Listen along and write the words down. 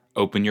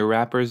Open your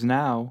wrappers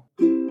now.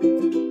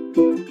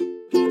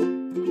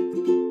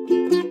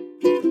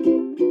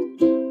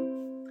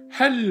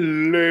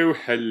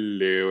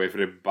 Hello,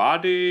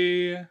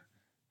 everybody.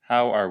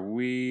 How are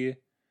we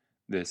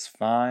this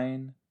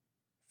fine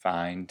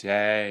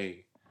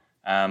day?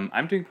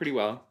 I'm doing pretty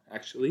well,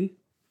 actually.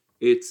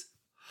 It's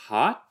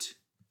hot.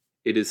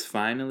 It is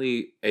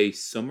finally a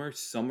summer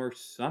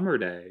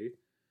day.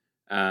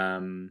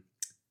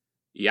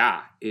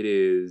 Yeah, it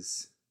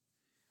is.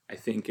 I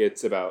think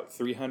it's about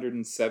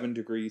 307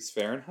 degrees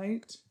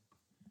Fahrenheit.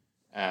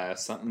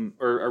 Something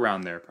or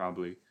around there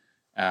probably.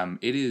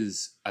 It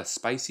is a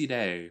spicy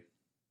day.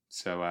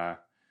 So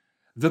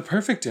the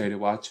perfect day to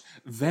watch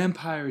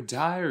Vampire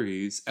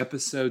Diaries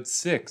episode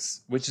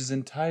 6, which is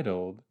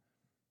entitled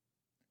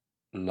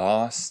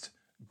Lost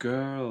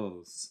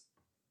Girls.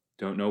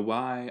 Don't know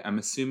why. I'm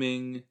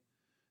assuming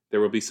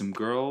there will be some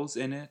girls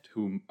in it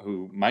who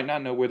might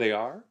not know where they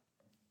are,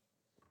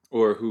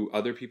 or who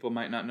other people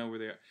might not know where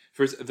they are.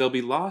 First, they'll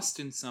be lost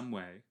in some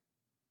way,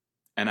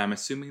 and I'm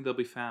assuming they'll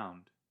be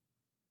found.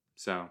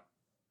 So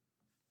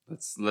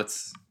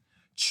let's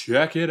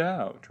check it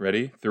out.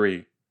 Ready?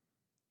 3,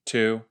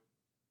 2,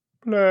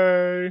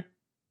 play.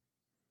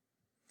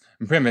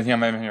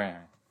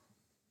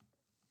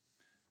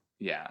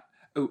 Yeah.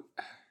 Oh,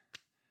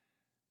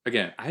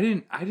 again, I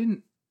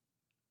didn't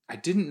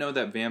know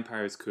that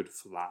vampires could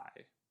fly.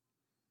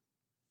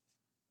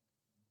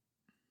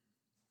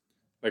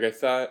 Like I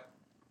thought,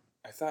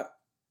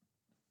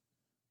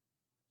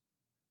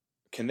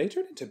 can they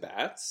turn into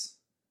bats?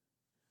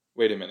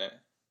 Wait a minute.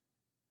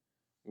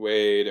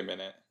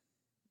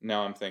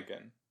 Now I'm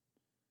thinking,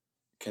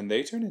 can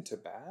they turn into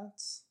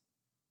bats?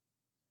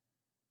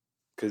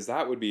 Because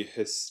that would be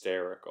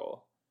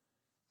hysterical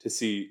to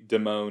see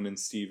Damone and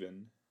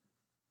Steven.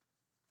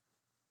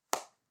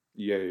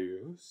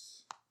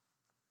 Yes.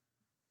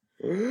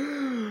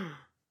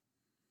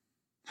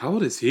 How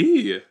old is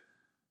he?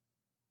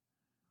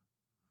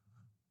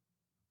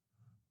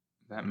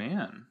 That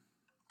man.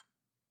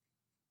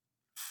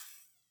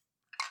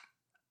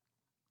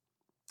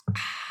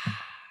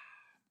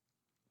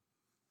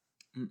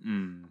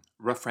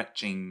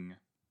 Refreshing.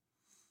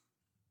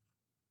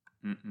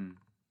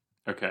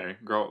 Okay,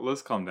 girl,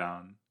 let's calm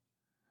down.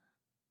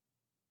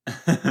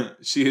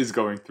 She is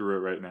going through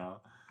it right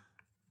now.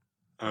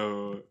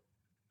 Oh.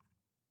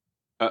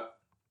 Oh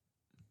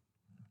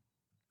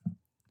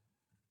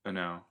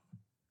no.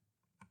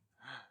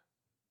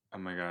 Oh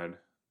my god.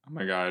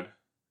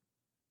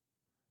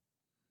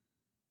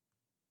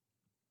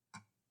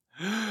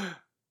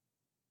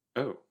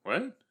 Oh,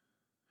 what?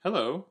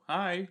 Hello.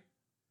 Hi.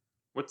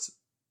 What's...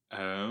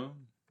 Oh.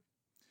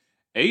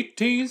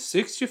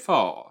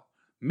 1864.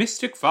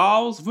 Mystic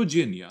Falls,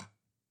 Virginia.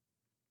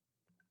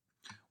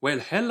 Well,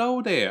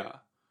 hello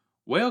there.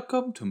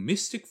 Welcome to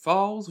Mystic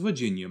Falls,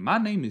 Virginia. My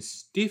name is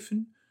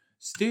Steven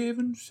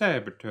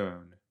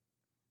Sabaton.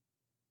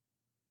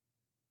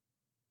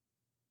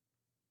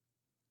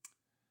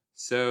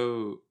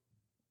 So,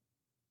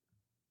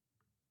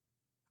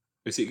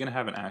 is he gonna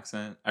have an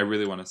accent? I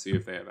really want to see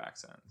if they have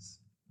accents.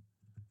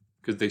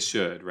 Because they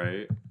should,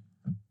 right?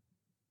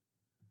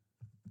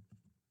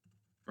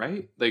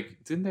 Right?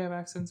 Like, didn't they have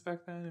accents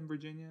back then in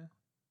Virginia?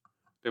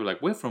 They were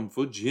like, we're from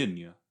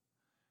Virginia.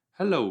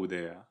 Hello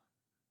there.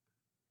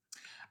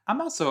 I'm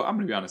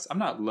gonna be honest, I'm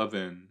not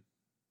loving...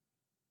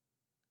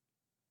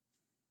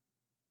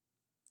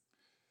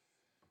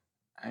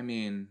 I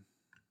mean,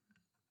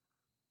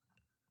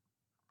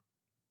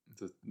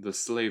 the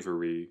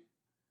slavery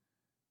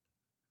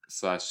 /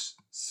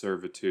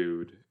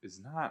 servitude is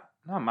not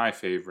my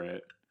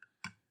favorite.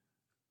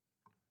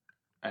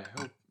 I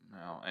hope...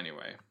 Well,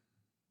 anyway.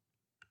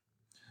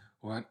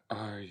 What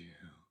are you?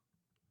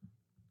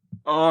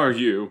 Are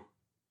you?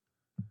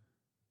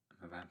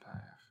 I'm a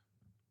vampire.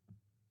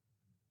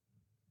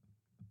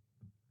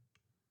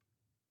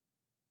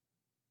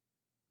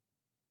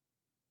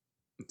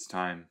 It's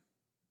time.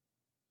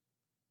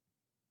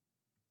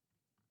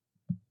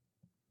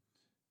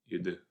 You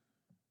do.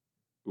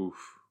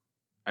 Oof.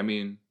 I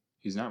mean,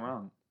 he's not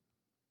wrong.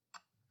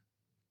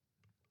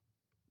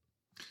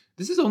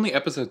 This is only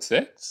episode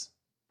 6?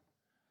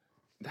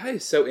 That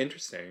is so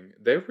interesting.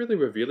 They're really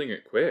revealing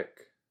it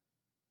quick.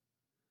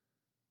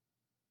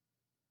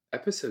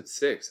 Episode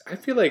 6. I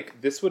feel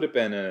like this would have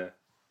been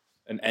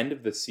an end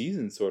of the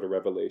season sort of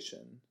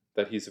revelation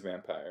that he's a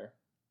vampire.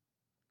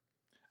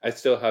 I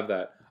still have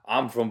that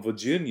I'm from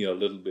Virginia a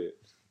little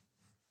bit.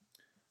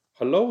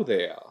 Hello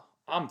there.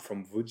 I'm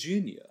from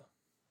Virginia.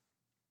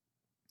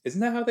 Isn't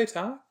that how they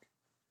talk?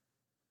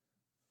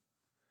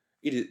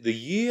 The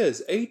year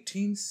is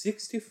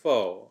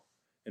 1864,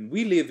 and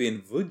we live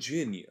in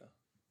Virginia.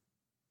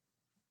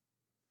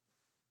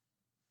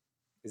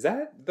 Is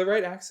that the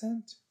right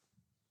accent?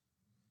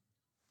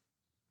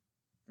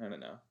 I don't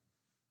know.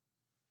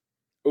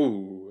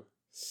 Ooh.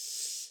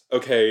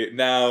 Okay,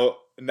 now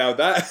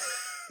that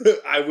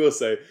I will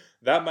say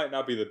that might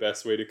not be the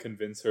best way to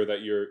convince her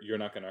that you're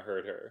not going to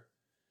hurt her.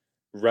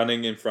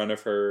 Running in front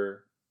of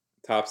her,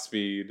 top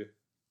speed.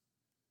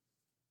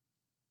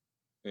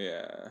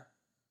 Yeah.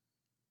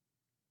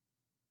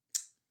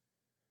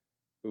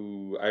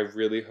 Ooh, I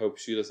really hope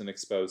she doesn't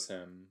expose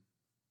him.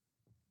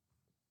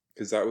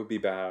 Because that would be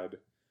bad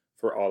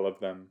for all of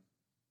them.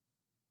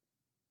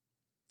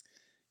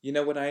 You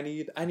know what I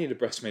need? I need to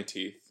brush my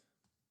teeth.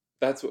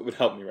 That's what would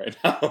help me right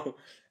now.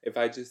 I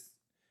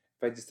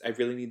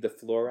really need the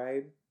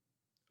fluoride.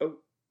 Oh,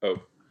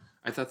 oh.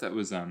 I thought that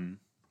was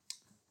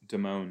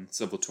Damone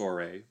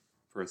Salvatore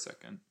for a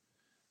second.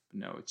 But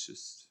no, it's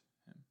just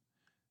him.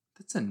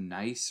 That's a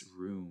nice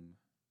room.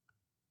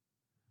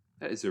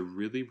 That is a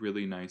really,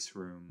 really nice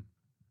room.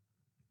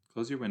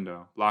 Close your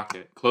window. Lock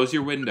it. Close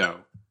your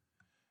window.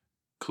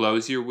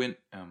 Close your window.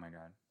 Oh my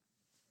god.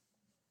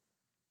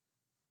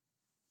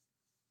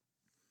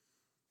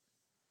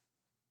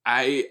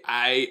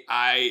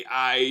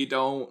 I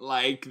don't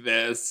like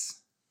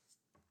this.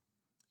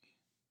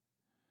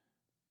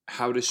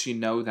 How does she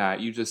know that?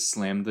 You just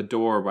slammed the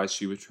door while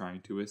she was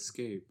trying to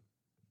escape.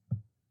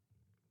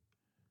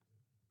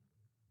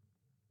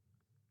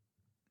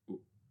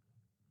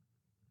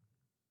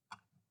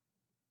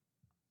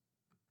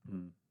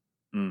 Mm.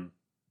 Mm.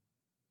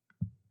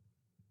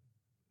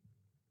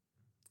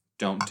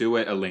 Don't do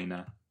it,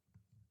 Elena.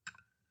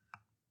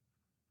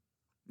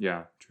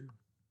 Yeah, true.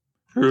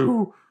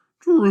 True.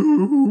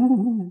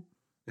 True.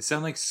 It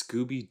sounds like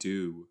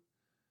Scooby-Doo.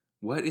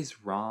 What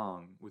is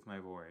wrong with my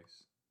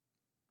voice?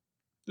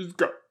 Just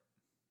go.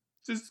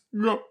 Just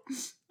go.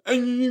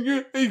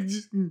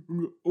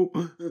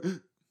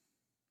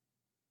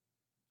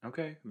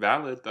 Okay,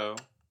 valid though.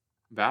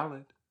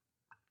 Valid.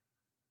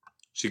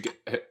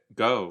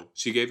 Go.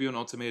 She gave you an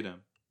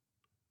ultimatum.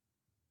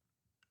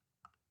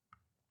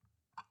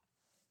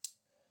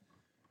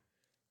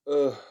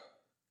 Ugh.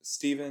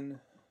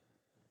 Steven,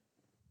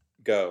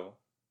 go.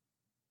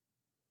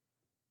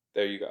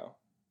 There you go.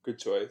 Good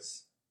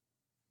choice.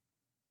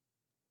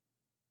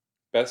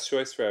 Best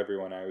choice for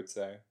everyone, I would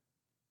say.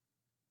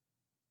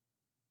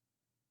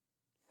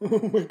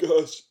 Oh my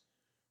gosh.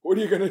 What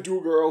are you gonna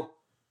do, girl?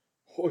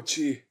 Oh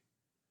gee.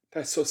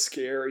 That's so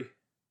scary.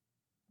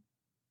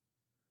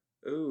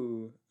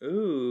 Ooh.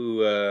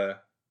 Ooh.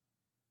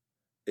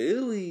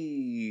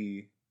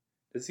 Ooey.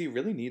 Does he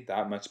really need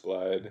that much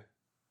blood?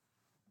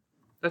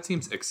 That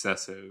seems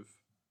excessive.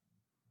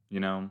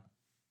 You know?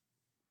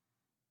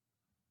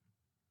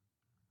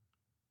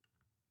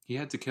 He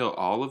had to kill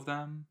all of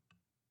them?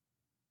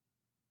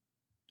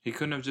 He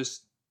couldn't have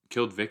just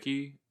killed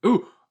Vicky?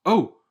 Ooh!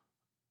 Oh!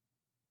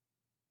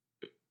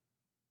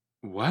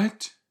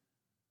 What?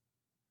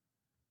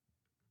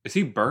 Is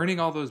he burning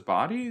all those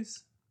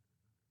bodies?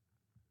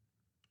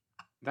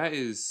 That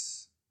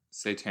is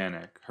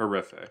satanic.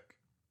 Horrific.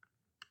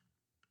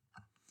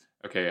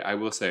 Okay, I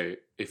will say,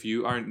 if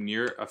you are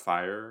near a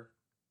fire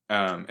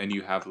and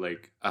you have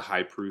like a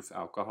high proof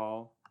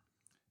alcohol,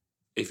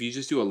 if you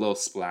just do a little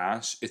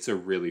splash, it's a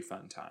really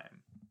fun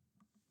time.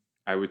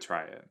 I would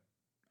try it.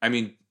 I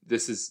mean,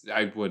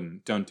 I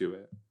wouldn't. Don't do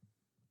it.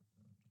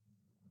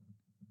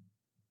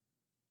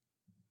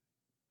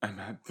 I'm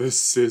at the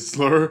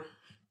Sizzler.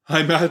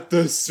 I'm at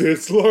the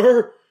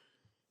Sizzler.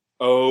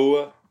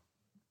 Oh,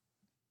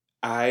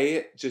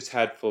 I just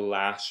had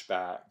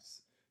flashbacks.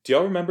 Do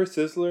y'all remember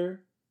Sizzler?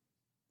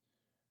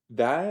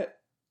 That,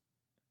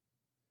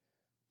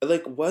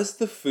 like, was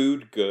the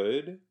food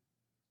good?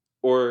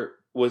 Or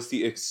was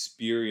the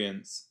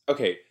experience...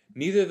 Okay,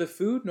 neither the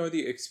food nor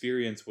the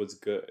experience was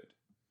good.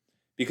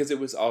 Because it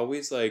was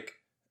always like,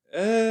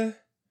 I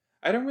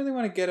don't really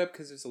want to get up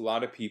because there's a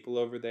lot of people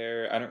over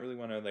there. I don't really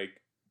want to,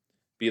 like,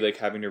 be, like,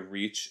 having to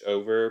reach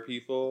over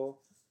people.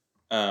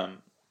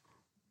 But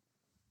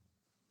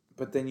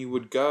then you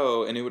would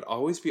go, and it would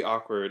always be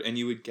awkward, and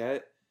you would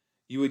get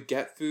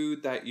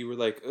food that you were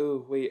like,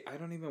 oh, wait, I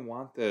don't even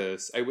want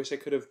this. I wish I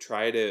could have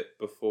tried it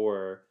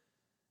before.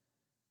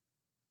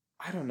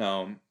 I don't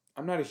know.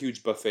 I'm not a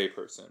huge buffet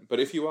person, but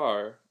if you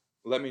are,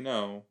 let me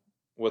know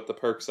what the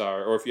perks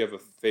are, or if you have a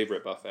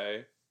favorite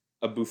buffet.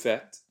 A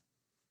buffet.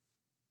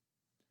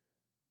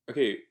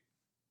 Okay,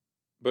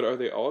 but are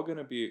they all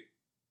gonna be...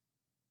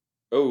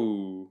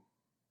 Oh.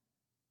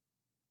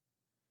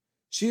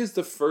 She is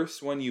the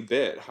first one you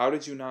bit. How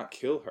did you not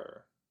kill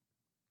her?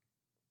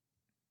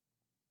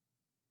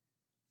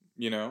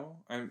 You know?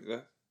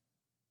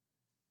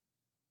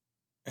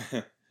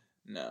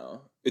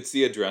 No. It's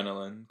the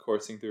adrenaline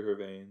coursing through her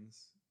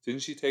veins.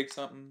 Didn't she take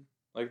something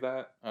like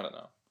that? I don't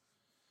know.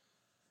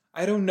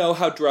 I don't know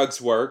how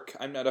drugs work.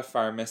 I'm not a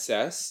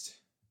pharmacist.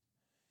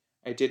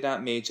 I did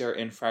not major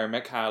in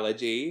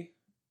pharmacology.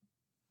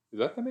 Is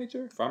that the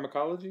major?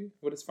 Pharmacology?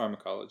 What is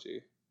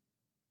pharmacology?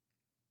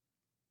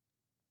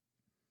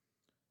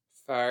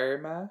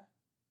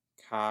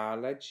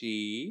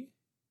 Pharmacology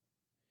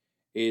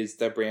is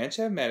the branch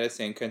of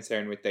medicine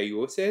concerned with the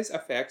uses,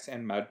 effects,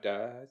 and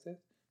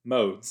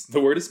modes.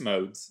 The word is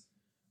modes.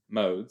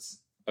 Modes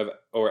of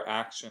or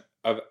action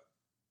of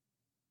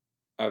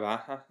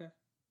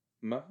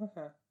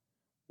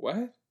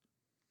what?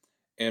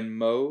 And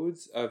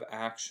modes of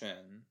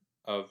action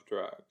of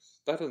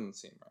drugs. That doesn't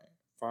seem right.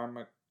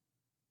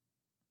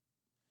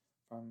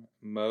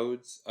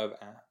 Modes of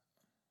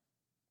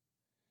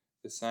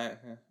the science.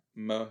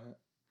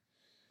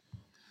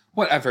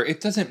 Whatever. It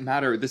doesn't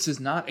matter. This is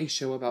not a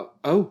show about.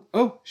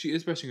 Oh, she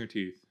is brushing her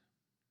teeth.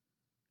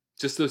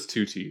 Just those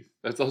two teeth.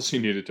 That's all she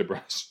needed to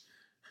brush.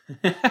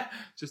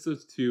 Just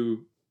those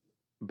two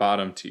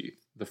bottom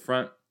teeth. The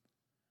front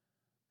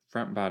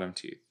bottom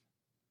teeth.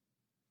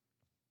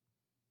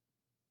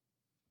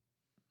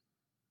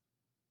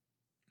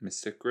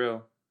 Mystic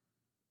Grill.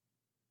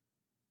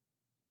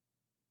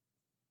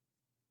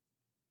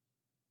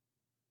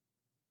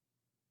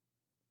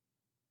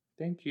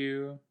 Thank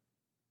you.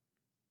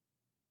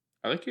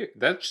 I like it.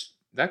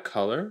 That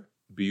color,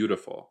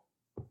 beautiful.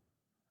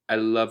 I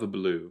love a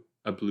blue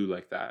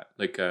like that.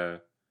 Like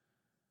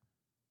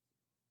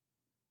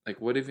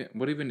what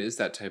even is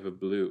that type of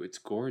blue? It's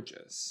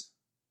gorgeous.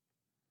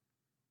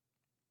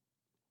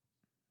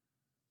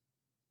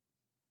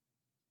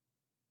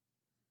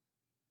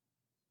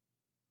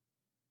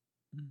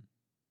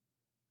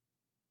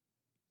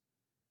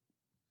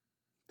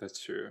 That's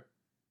true.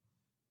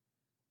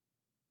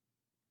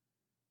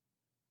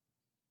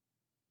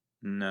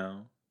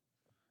 No.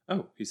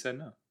 Oh, he said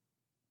no.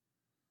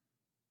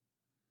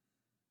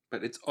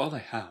 But it's all I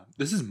have.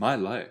 This is my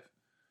life.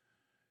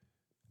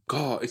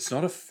 God, it's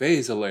not a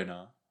phase,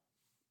 Elena.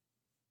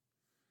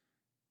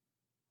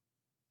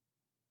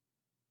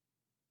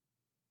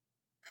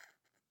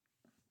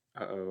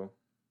 Uh-oh.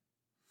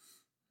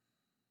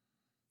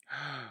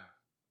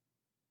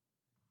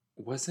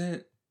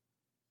 Wasn't...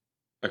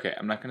 Okay,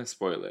 I'm not going to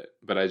spoil it,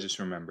 but I just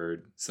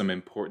remembered some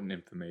important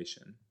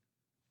information.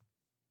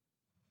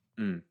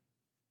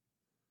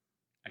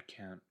 I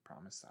can't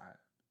promise that.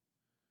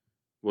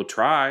 We'll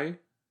try.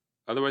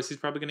 Otherwise, he's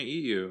probably going to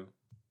eat you.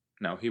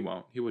 No, he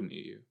won't. He wouldn't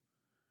eat you.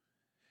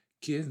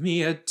 Give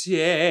me a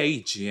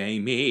day,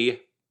 Jamie.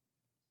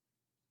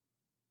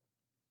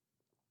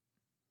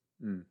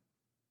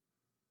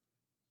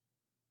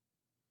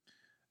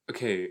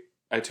 Okay,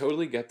 I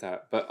totally get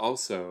that. But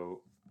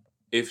also,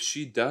 if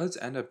she does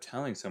end up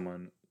telling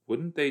someone,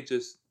 wouldn't they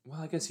just...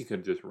 Well, I guess he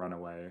could just run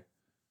away.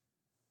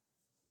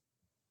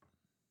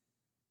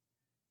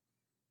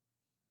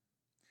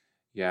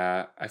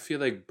 Yeah, I feel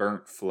like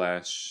burnt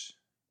flesh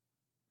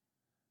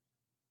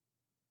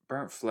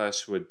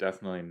would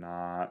definitely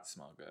not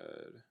smell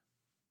good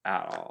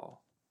at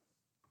all.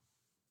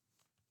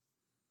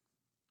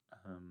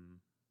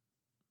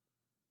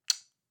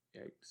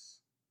 Yikes.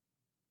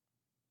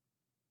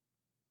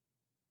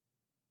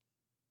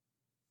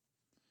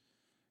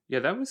 Yeah,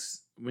 that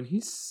was when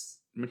he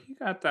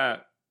got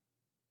that.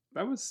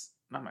 That was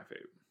not my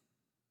favorite.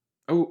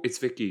 Oh, it's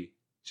Vicky.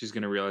 She's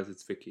gonna realize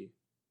it's Vicky.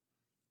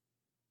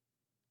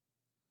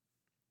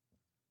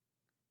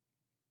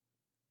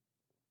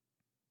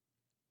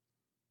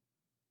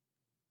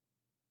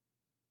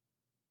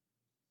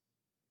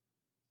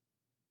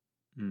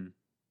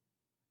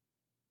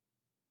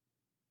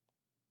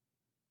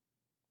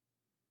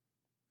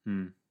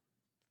 Hmm.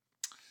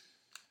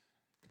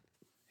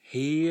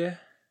 He,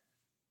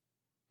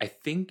 I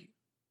think.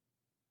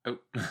 Oh,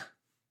 that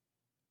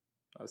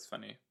was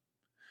funny.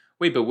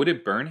 Wait, but would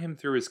it burn him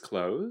through his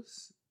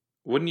clothes?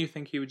 Wouldn't you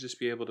think he would just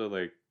be able to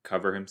like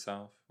cover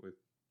himself with,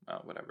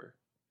 whatever?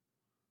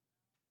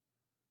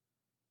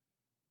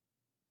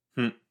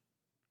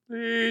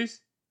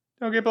 Please,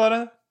 don't get blood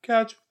on the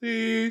couch,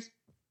 please.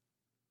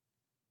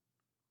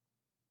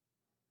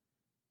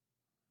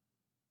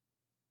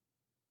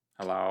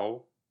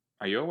 Hello,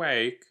 are you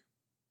awake?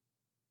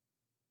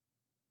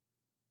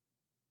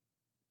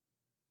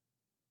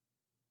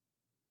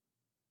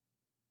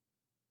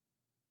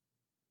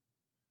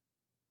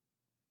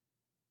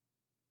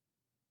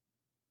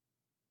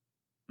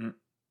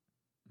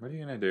 What are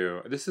you gonna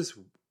do?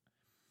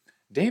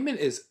 Damon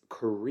is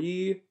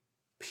creepy.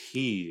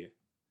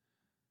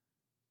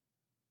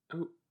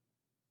 Ooh,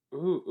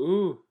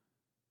 ooh.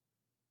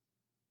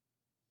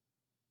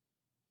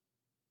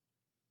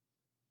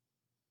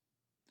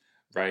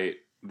 Right.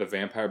 The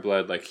vampire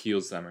blood like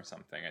heals them or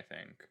something, I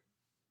think.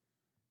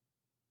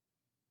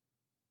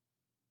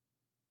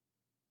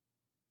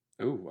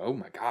 Ooh, oh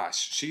my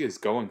gosh. She is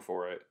going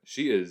for it.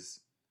 She is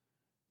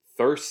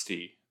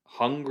thirsty,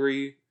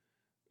 hungry,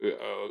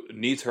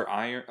 needs her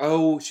iron.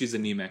 Oh, she's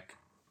anemic.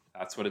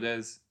 That's what it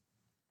is.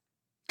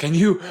 Can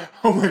you?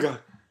 Oh my god.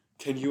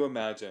 Can you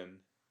imagine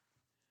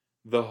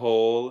the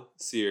whole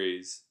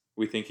series?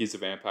 We think he's a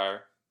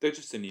vampire. They're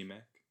just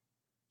anemic.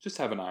 Just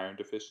have an iron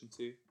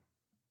deficiency.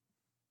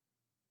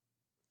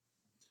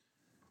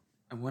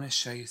 I want to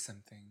show you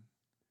something.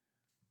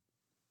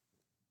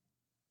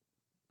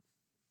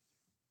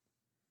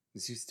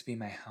 This used to be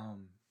my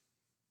home.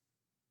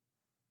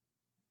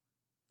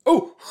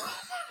 Oh!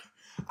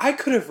 I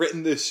could have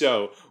written this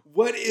show.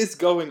 What is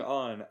going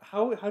on?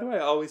 How do I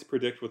always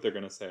predict what they're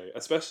going to say?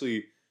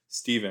 Especially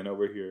Steven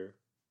over here.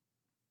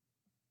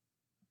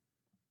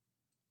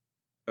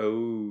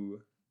 Oh.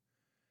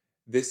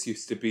 This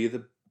used to be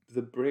the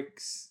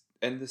bricks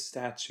and the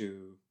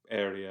statue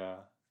area.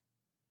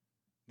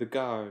 The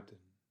garden.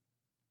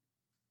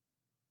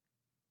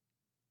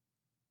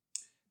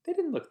 They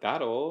didn't look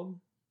that old.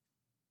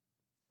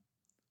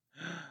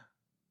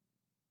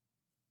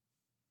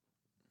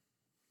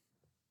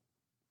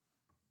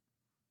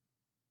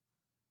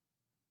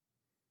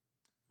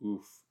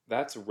 Oof.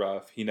 That's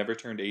rough. He never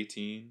turned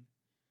 18.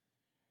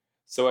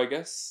 So I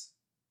guess.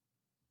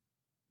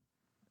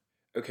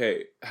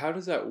 Okay, how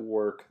does that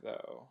work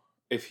though?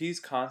 If he's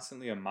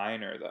constantly a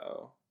minor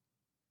though,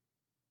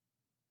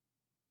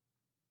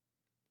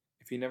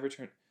 if he never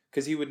turned,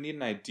 because he would need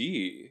an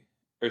ID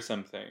or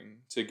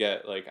something to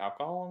get like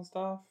alcohol and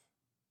stuff,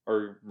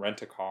 or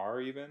rent a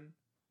car even.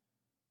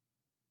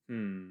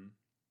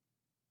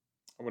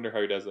 I wonder how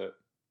he does it.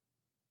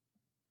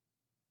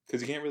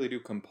 Because you can't really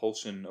do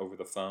compulsion over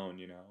the phone,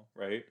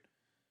 right?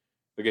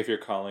 Like if you're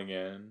calling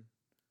in,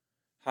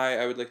 hi,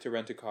 I would like to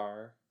rent a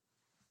car.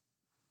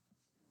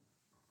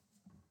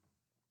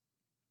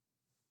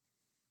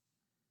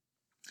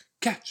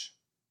 Catch.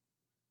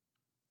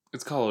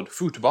 It's called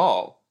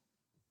football.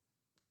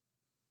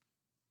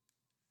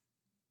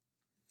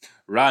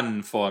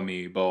 Run for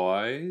me,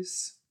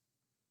 boys.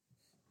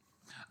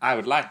 I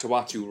would like to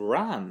watch you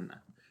run.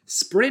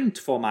 Sprint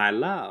for my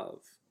love.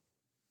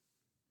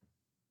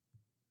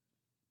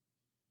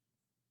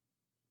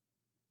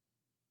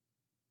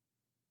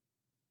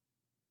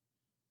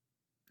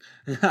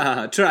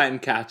 Try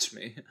and catch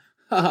me.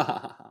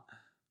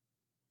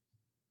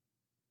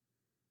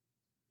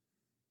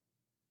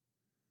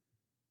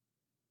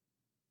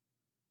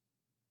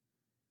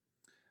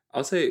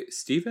 I'll say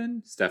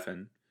Stefan,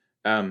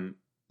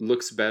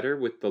 looks better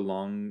with the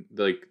long,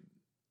 like,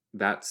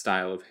 that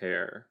style of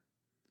hair.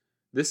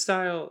 This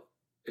style,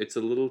 it's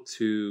a little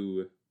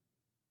too,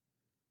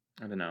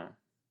 I don't know.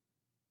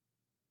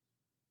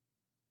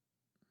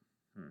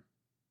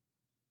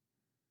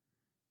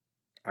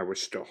 I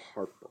was still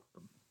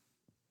heartbroken.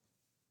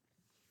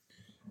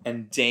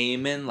 And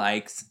Damon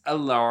likes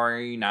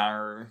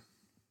Alorina.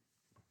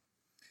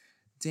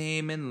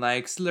 Damon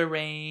likes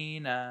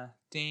Lorena.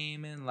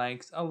 Damon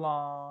likes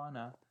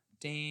Alana.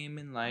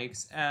 Damon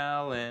likes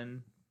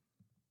Alan.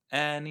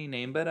 Any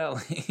name but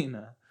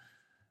Elena.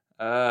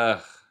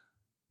 Ugh.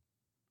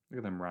 Look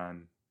at them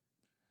run.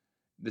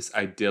 This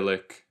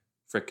idyllic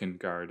frickin'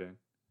 garden.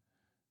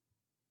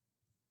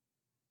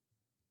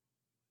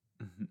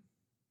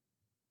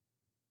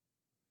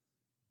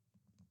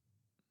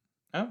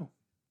 Oh.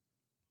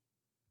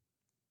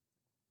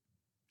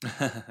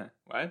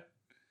 What?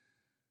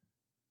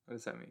 What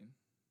does that mean?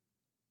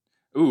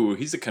 Ooh,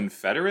 he's a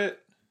Confederate?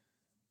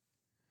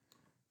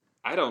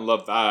 I don't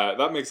love that.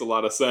 That makes a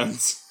lot of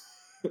sense.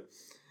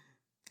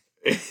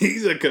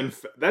 He's a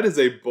that is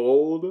a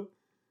bold.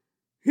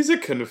 He's a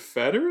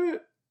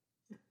Confederate?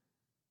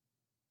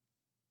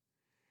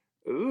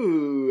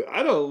 Ooh,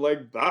 I don't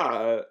like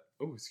that.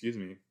 Oh, excuse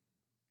me.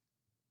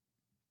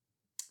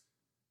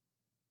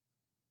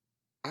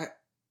 I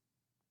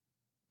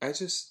I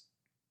just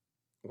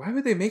why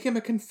would they make him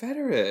a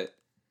Confederate?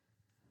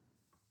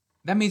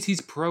 That means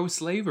he's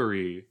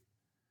pro-slavery.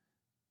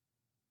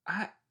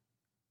 I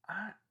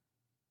I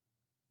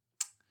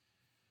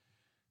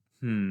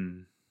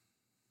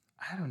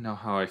I don't know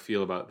how I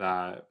feel about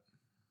that.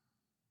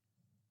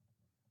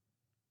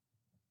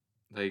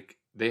 Like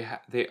they I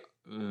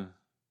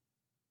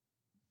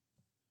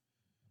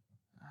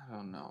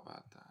don't know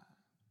about that.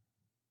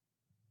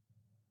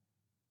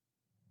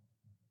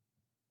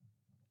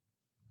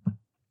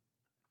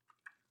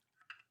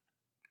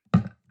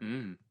 I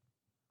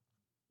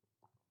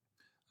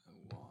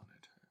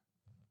wanted her.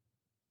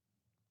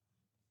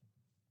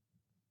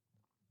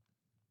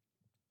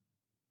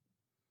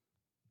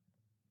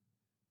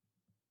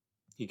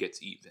 He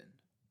gets even.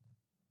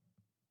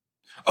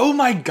 Oh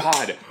my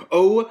god!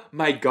 Oh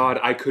my god,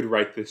 I could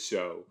write this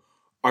show.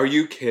 Are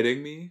you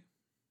kidding me?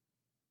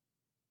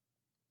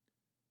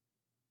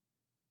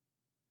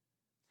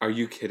 Are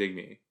you kidding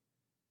me?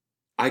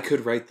 I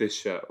could write this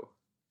show.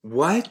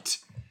 What?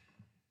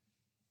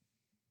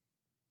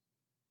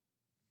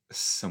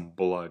 Some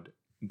blood.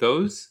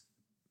 Those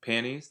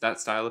panties,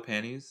 that style of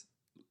panties,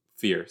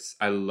 fierce.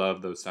 I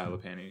love those style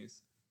of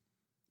panties.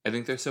 I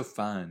think they're so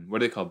fun.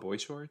 What are they called? Boy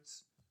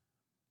shorts?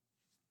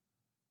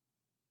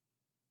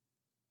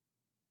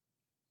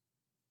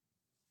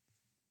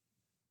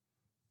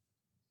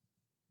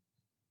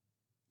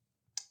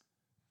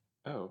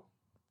 Oh.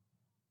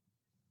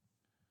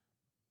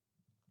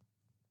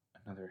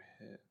 Another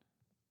hit.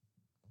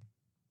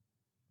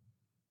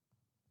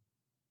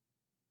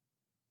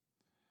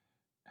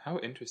 How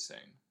interesting.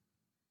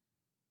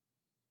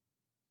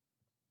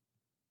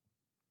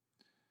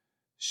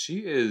 She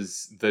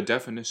is the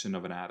definition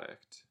of an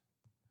addict.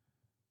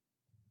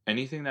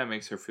 Anything that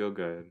makes her feel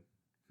good.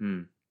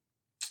 I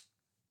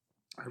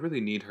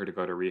really need her to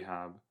go to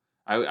rehab.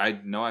 I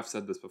know I've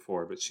said this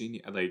before, but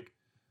she like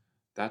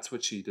that's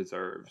what she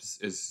deserves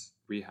is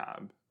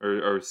rehab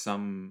or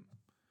somewhere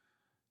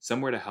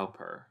to help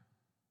her.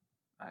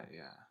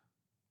 Yeah.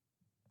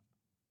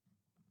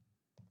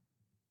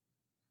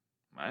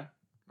 What?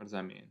 What does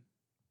that mean?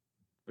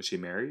 Was she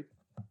married?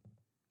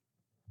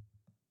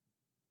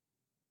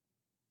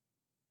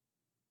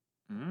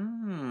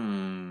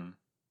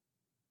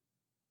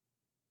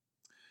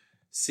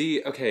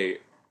 See, okay,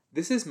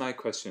 this is my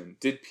question.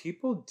 Did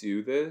people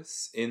do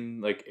this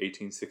in like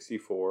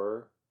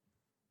 1864?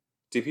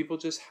 Did people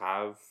just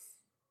have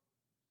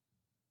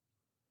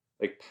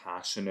like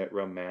passionate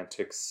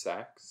romantic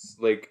sex.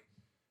 Like,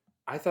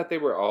 I thought they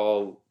were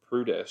all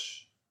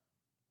prudish.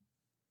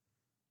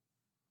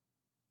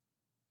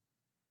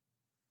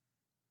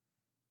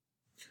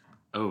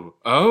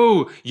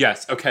 Oh,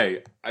 yes.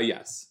 Okay.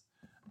 Yes.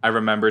 I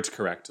remembered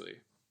correctly.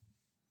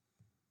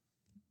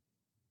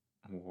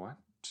 What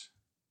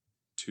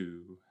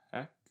to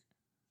heck?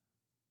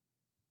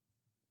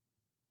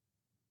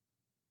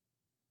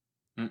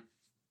 Mm,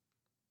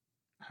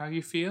 How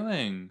you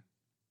feeling?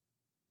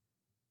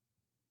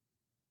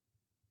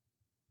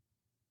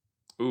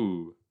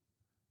 Ooh,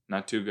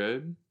 not too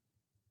good?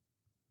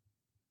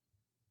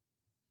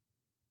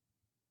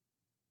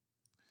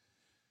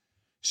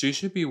 She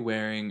should be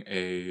wearing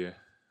a,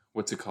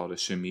 what's it called? A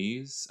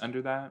chemise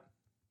under that?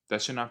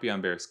 That should not be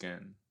on bare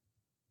skin.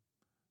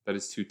 That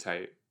is too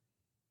tight.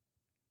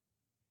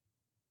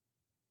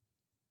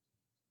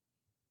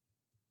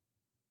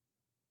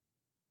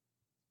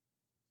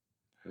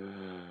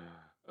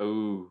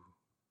 Oh.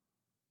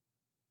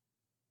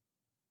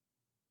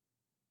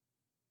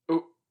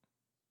 Oh.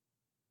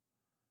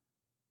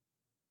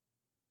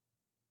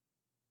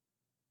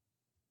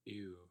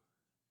 Ew.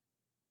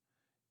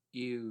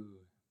 Ew.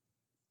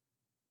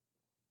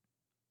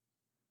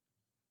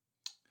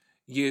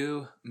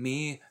 You,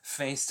 me,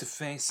 face to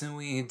face, and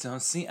we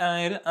don't see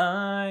eye to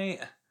eye.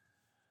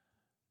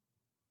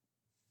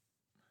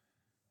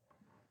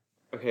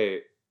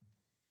 Okay,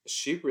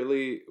 she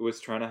really was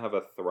trying to have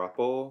a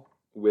throuple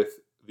with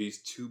these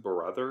two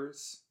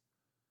brothers.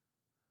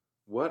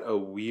 What a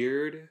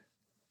weird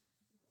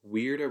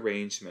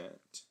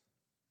arrangement.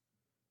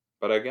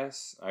 But I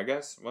guess,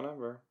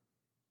 whatever.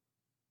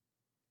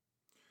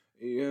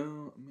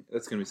 Yeah,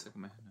 that's gonna be stuck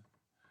in my head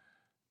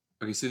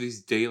now. Okay, so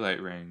these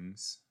daylight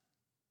rings.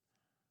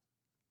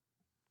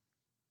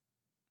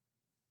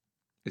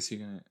 Is he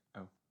gonna?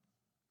 Oh,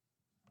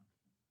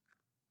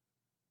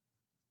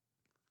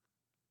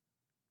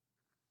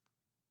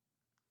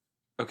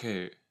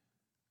 okay.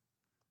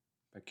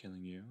 By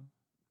killing you.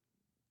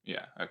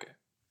 Yeah. Okay.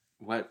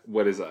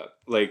 What is up?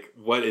 Like,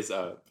 what is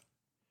up?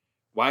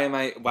 Why am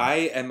I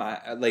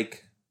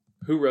like,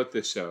 who wrote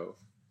this show?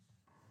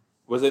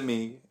 Was it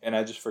me and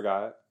I just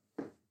forgot?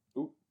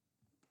 Ooh,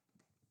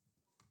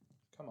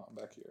 come on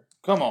back here.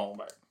 Come on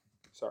back.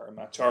 Sorry,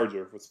 my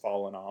charger was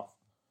falling off.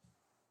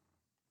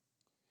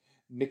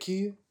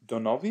 Nikki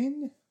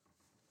Donovan?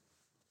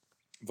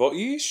 Wat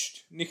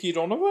is Nikki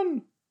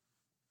Donovan?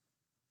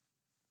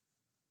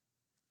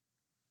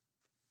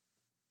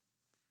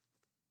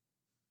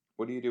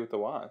 What do you do with the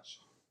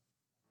watch?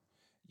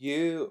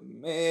 You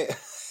man.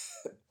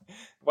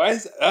 Why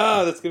is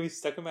that's gonna be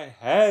stuck in my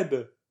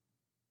head.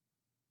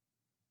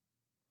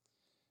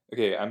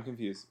 Okay, I'm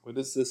confused. What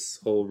is this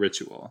whole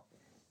ritual?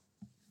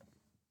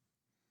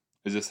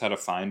 Is this how to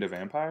find a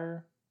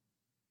vampire?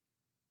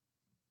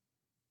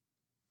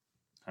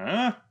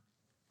 Huh?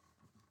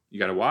 You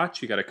got a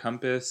watch, you got a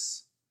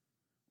compass.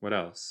 What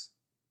else?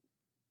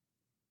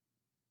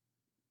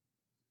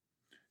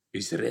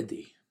 He's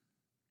ready.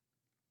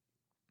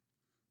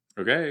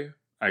 Okay,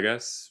 I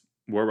guess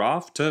we're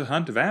off to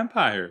hunt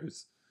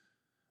vampires.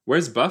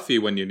 Where's Buffy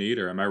when you need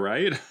her? Am I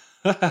right?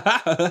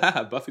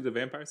 Buffy the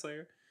Vampire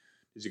Slayer?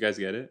 Did you guys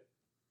get it?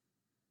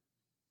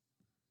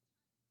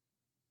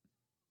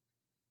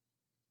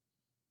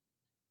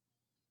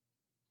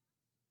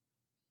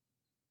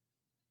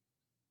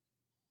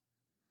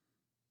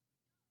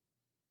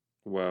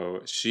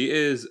 Whoa, she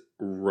is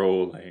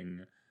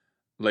rolling.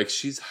 Like,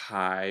 she's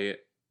high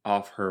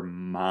off her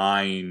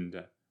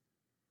mind.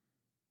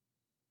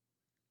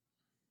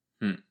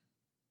 Hmm.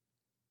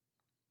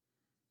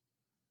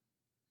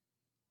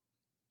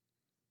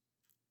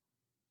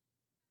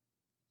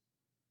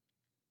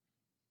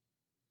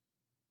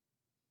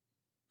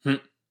 Hmm.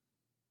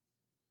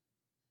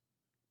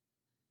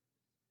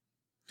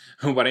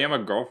 Why do you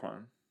have a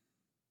girlfriend?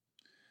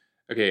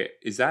 Okay,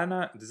 does that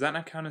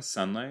not count as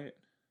sunlight?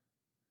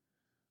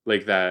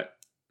 Like that.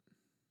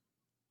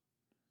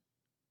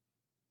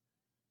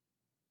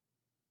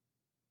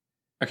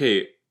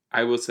 Okay,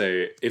 I will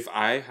say, if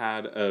I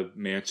had a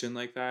mansion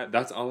like that,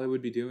 that's all I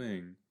would be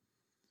doing.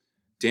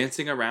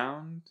 Dancing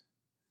around.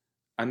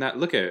 I'm not,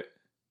 look at,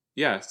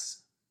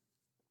 yes,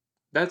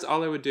 that's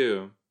all I would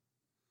do.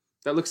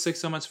 That looks like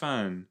so much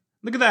fun.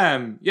 Look at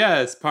them.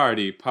 Yes,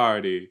 party,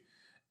 party.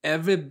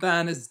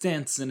 Everybody's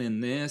dancing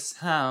in this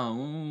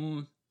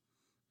house.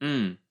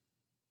 Mm,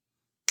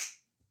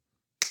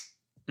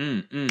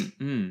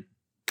 mm.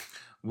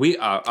 We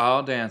are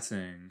all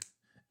dancing.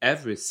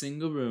 Every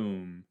single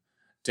room.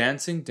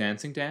 Dancing,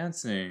 dancing,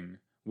 dancing.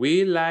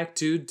 We like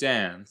to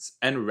dance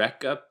and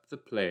wreck up the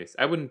place.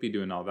 I wouldn't be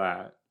doing all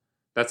that.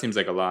 That seems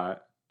like a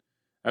lot.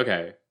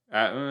 Okay.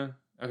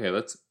 Okay,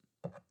 let's.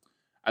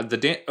 The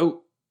dance.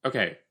 Oh,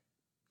 okay.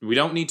 We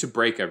don't need to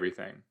break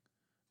everything.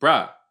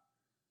 Bruh,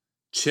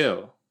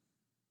 chill.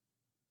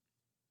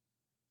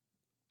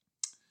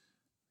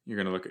 You're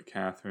gonna look at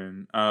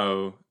Catherine.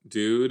 Oh,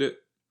 dude.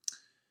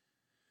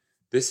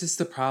 This is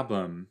the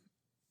problem.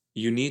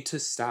 You need to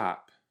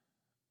stop.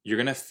 You're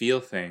gonna feel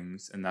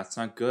things, and that's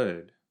not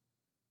good.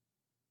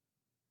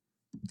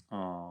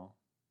 Oh,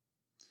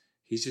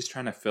 he's just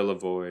trying to fill a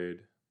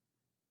void.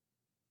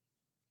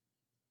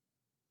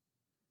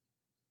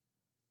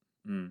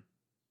 Mm.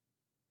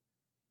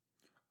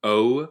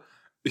 Oh,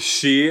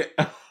 she.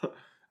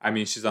 I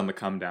mean, she's on the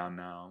come down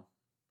now.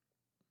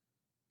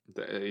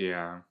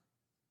 Yeah.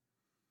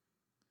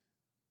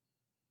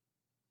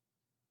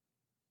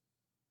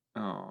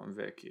 Oh,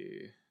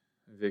 Vicky.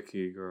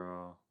 Vicky,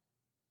 girl.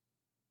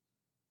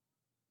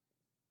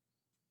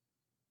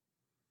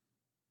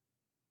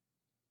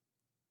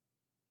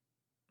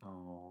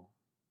 Oh.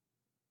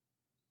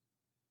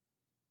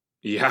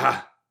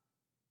 Yeah.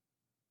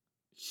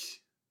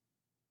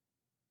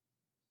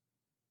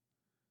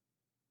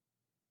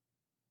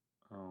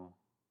 Oh.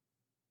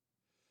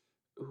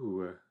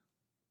 Ooh.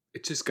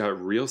 It just got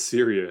real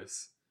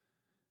serious.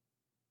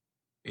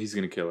 He's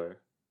gonna kill her.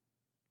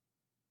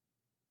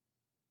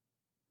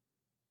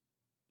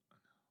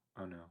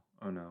 Oh no.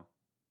 Oh no.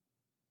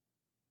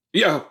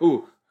 Yeah.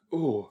 Ooh.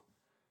 Ooh.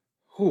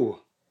 Ooh.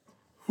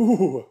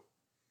 Ooh.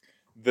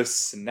 The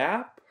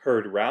snap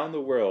heard round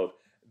the world.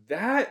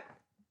 That.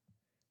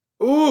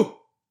 Ooh.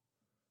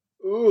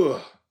 Ooh.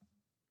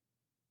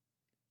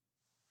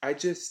 I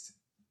just.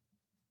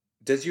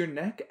 Does your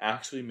neck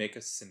actually make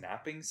a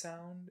snapping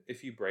sound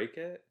if you break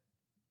it?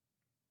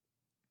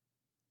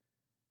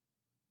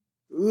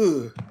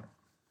 Ooh.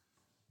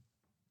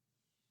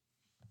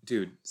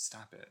 Dude,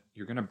 stop it.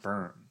 You're gonna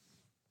burn.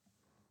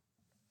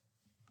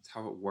 That's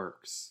how it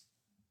works.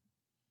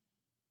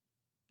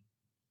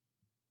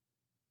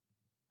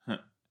 Huh.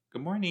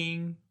 Good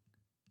morning.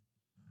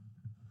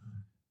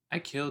 I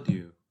killed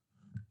you.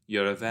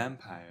 You're a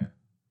vampire.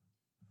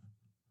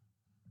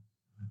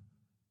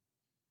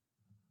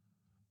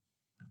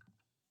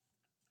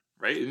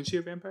 Right? Isn't she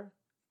a vampire?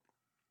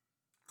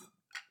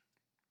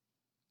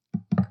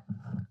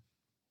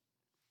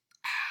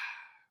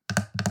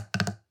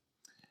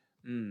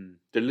 Mmm.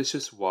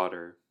 Delicious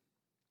water.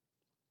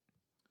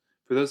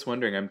 For those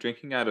wondering, I'm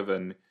drinking out of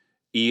an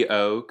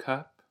EO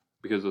cup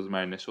because those are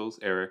my initials,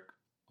 Eric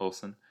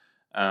Olson.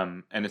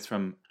 And it's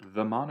from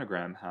the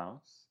Monogram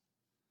House.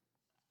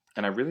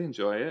 And I really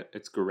enjoy it.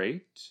 It's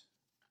great.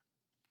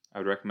 I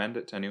would recommend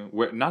it to anyone.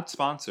 We're not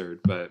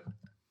sponsored, but,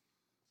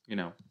 you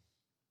know.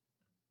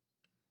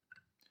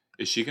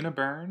 Is she going to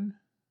burn?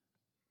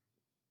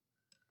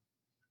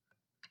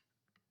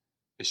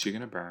 Is she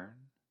going to burn?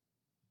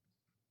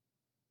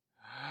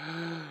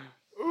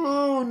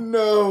 Oh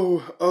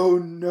no! Oh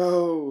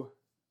no!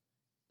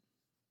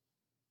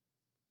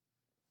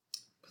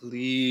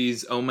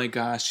 Please. Oh my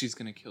gosh, she's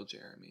going to kill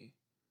Jeremy.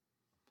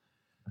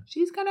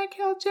 She's gonna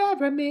kill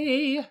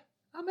Jeremy.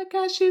 Oh my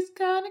gosh, she's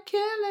gonna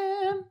kill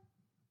him.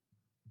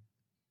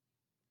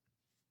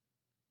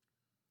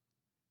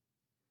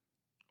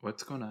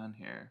 What's going on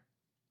here?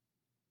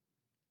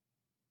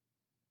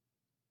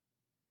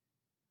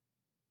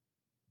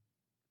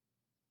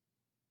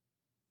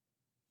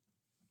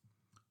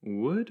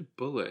 Wood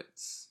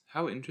bullets.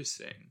 How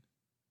interesting.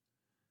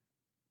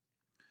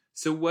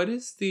 So what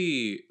is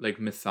the like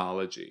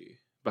mythology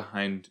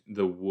behind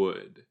the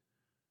wood?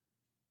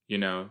 You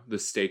know, the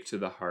stake to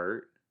the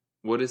heart?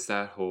 What is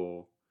that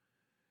whole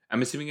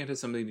I'm assuming it has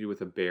something to do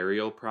with a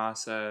burial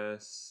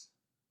process.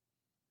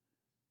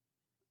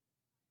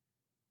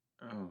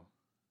 Oh.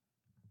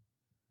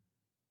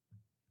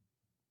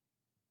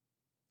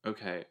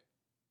 Okay.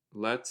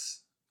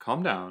 Let's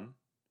calm down.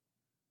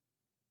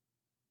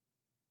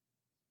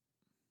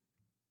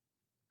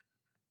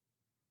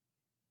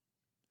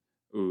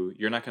 Ooh,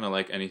 you're not gonna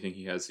like anything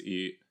he has to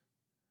eat.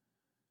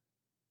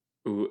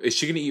 Ooh, is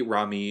she gonna eat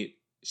raw meat?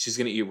 She's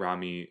gonna eat raw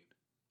meat.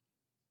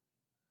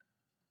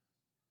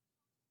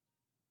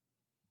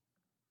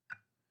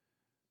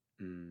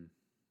 Mm.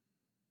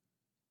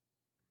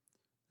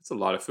 That's a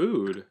lot of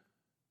food.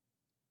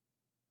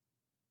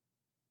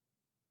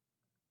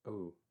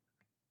 Oh,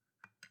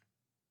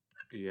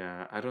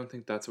 yeah. I don't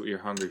think that's what you're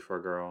hungry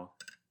for, girl.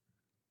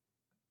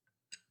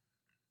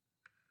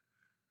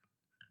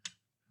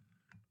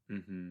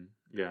 Mm-hmm.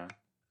 Yeah.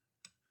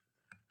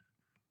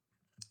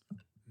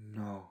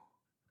 No,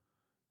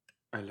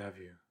 I love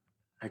you.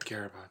 I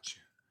care about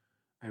you.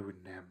 I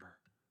would never.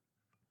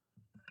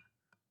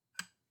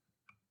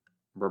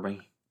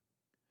 Burbank.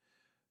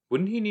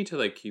 Wouldn't he need to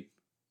like keep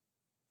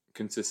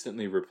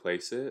consistently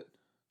replace it,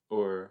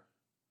 or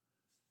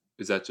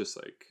is that just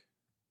like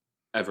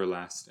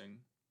everlasting?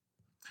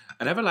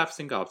 An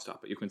everlasting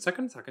gobstopper. You can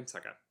second.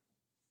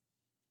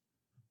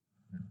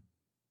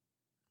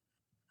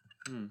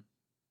 Hmm.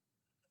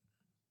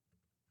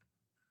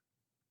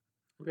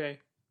 Okay.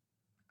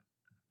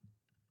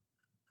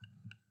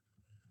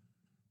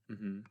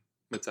 Mm-hmm.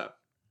 What's up?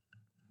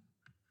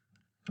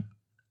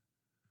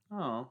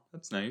 Oh,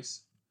 that's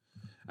nice.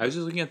 I was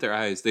just looking at their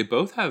eyes. They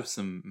both have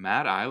some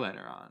matte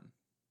eyeliner on.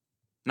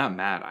 Not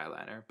matte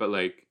eyeliner, but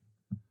like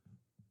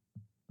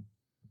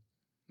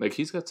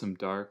he's got some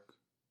dark.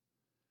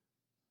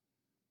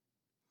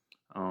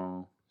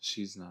 Oh,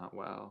 she's not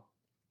well.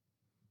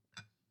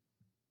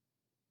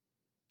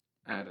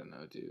 I don't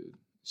know, dude.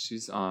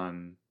 She's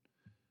on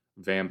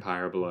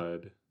vampire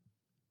blood.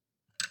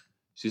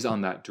 She's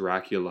on that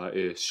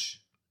Dracula-ish.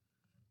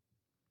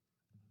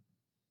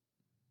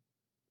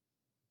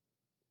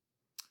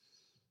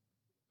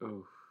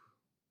 Oh.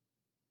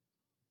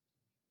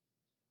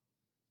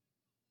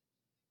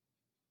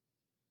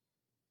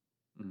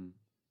 Mm.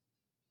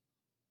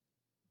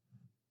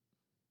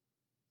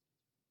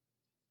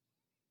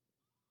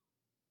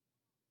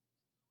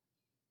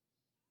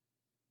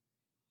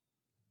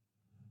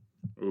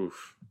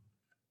 Oof.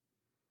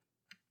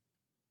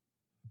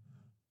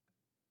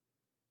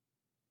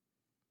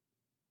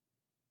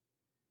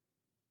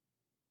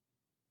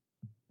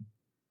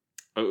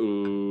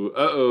 Uh-oh.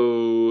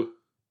 Uh-oh.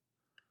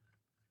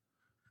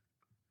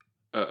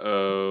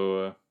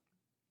 Uh-oh.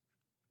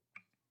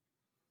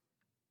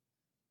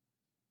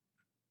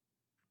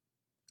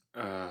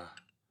 Uh,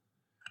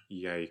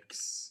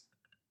 yikes.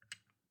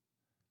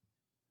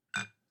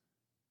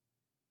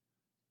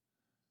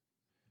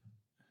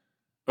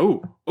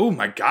 Oh. Oh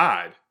my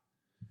god.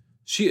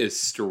 She is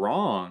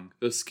strong.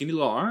 Those skinny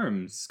little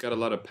arms got a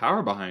lot of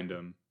power behind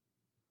them.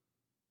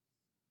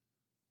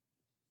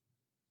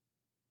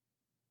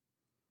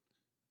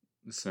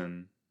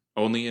 Listen,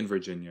 only in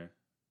Virginia.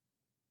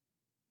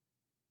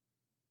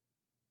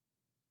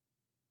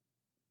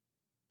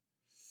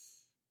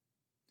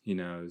 He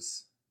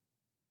knows.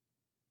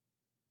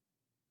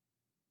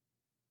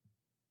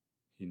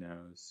 He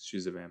knows.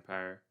 She's a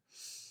vampire.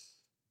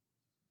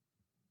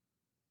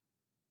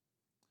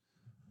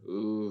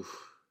 Ooh.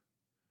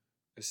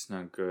 It's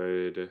not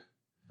good.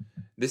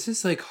 This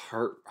is like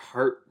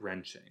heart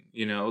wrenching,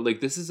 you know?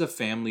 Like this is a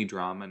family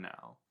drama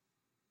now.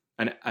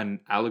 An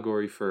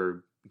allegory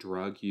for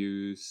drug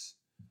use.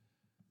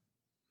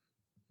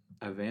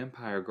 A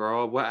vampire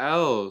girl. What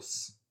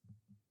else?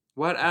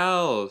 What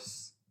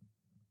else?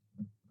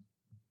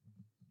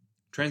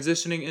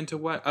 Transitioning into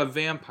what? A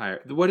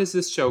vampire. What is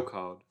this show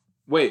called?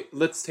 Wait,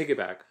 let's take it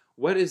back.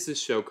 What is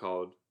this show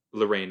called,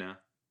 Lorena?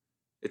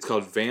 It's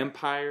called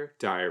Vampire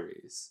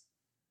Diaries.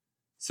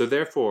 So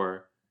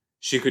therefore,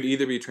 she could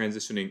either be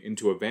transitioning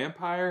into a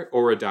vampire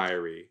or a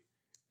diary.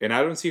 And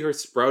I don't see her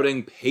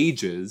sprouting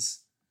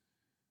pages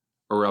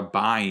or a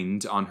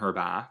bind on her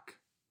back.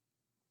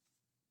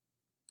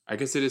 I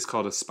guess it is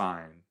called a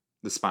spine.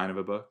 The spine of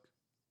a book.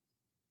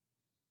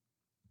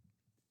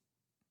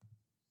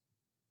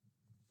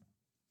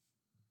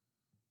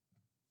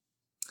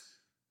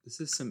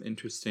 This is some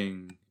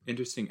interesting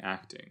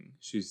acting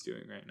she's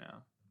doing right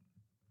now.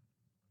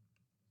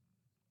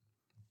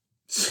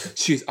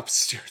 She's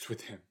upstairs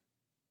with him.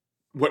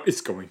 What is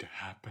going to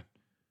happen?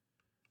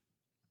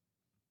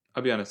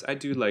 I'll be honest, I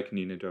do like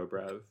Nina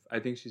Dobrev. I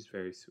think she's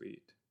very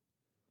sweet.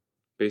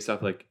 Based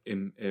off like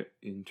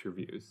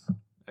interviews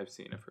I've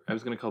seen of her. I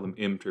was going to call them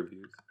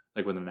interviews,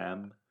 like with an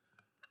M.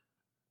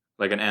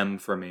 Like an M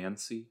for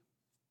Mancy.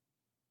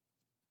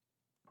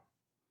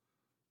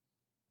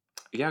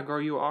 Yeah,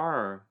 girl, you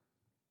are.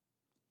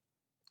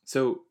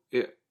 So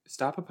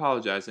stop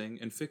apologizing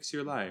and fix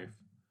your life.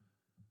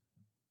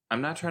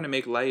 I'm not trying to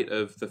make light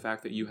of the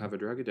fact that you have a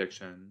drug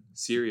addiction,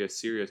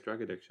 serious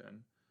drug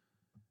addiction.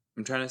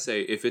 I'm trying to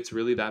say, if it's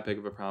really that big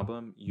of a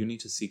problem, you need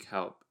to seek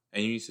help.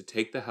 And you need to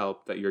take the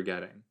help that you're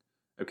getting.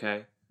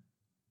 Okay?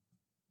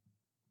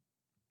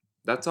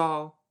 That's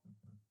all.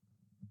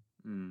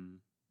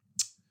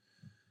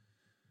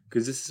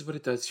 Because this is what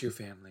it does to your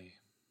family.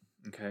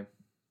 Okay?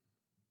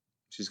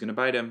 She's going to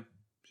bite him.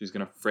 She's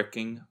going to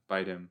fricking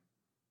bite him.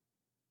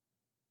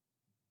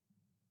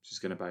 She's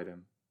going to bite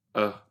him.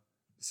 Ugh.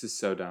 This is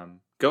so dumb.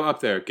 Go up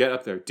there. Get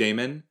up there.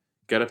 Damon,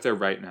 get up there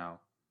right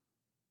now.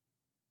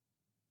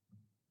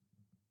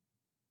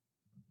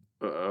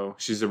 Uh-oh.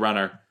 She's a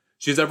runner.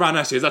 She's a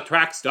runner. She's a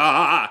track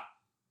star.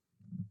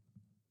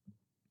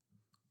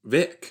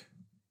 Vic.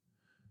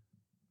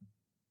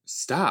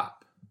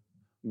 Stop.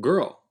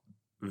 Girl.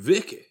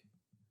 Vicky.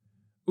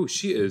 Ooh,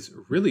 she is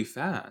really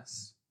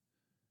fast.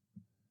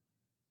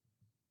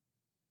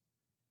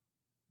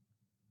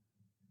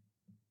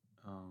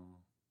 Oh.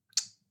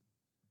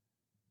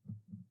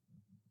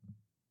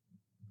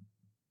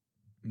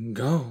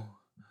 Go.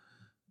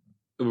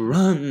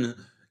 Run.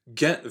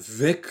 Get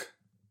Vic.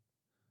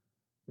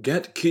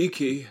 Get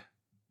Kiki.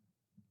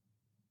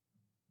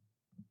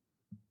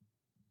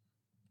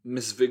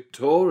 Miss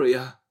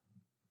Victoria.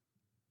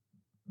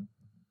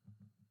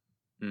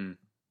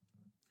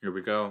 Here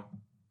we go.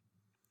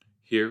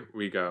 Here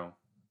we go.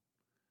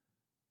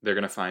 They're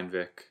going to find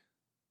Vic.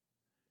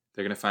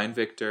 They're going to find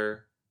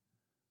Victor.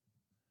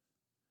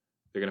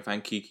 They're going to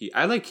find Kiki.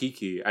 I like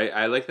Kiki.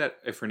 I like that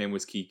if her name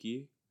was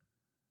Kiki.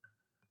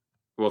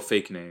 Well,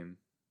 fake name.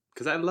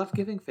 Because I love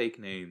giving fake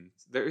names.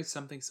 There is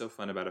something so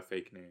fun about a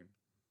fake name.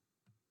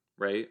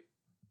 Right?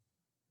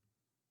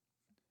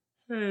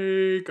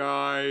 Hey,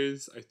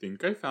 guys. I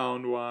think I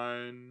found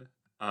one.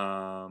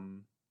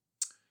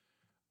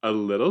 A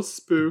little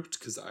spooked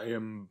because I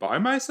am by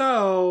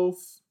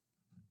myself.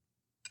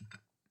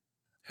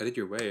 Headed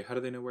your way. How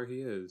do they know where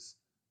he is?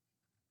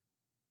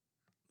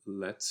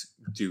 Let's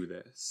do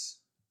this.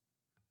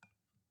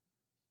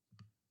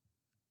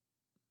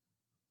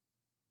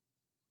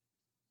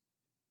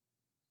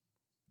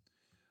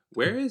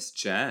 Where is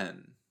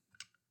Jen?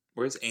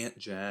 Where's Aunt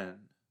Jen?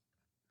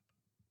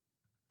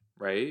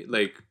 Right?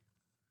 Like,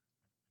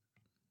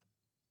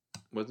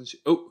 wasn't she?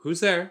 Oh,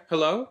 who's there?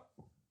 Hello?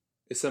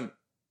 Is some...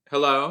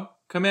 Hello?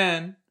 Come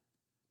in.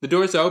 The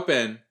door's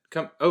open.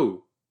 Come...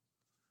 Oh.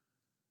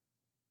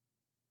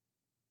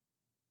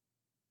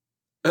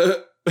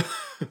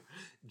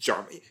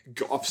 Jeremy,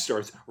 go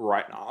upstairs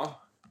right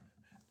now.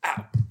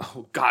 Ow.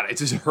 Oh, God, I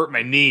just hurt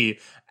my knee.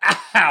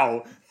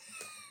 Ow.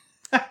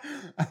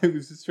 I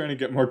was just trying to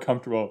get more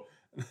comfortable.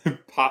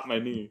 Pop my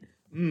knee.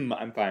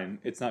 I'm fine.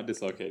 It's not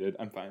dislocated.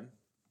 I'm fine.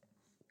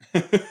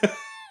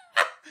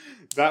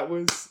 That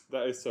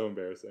is so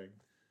embarrassing.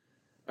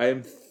 I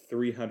am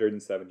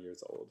 307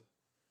 years old.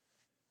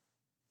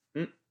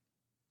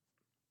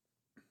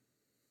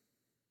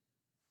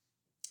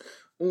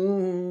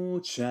 Oh,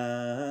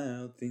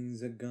 child,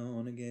 things are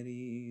gonna get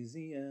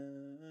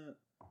easier.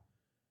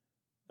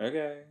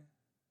 Okay.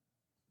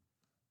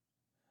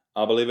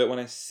 I'll believe it when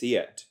I see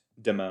it,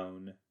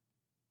 Damone.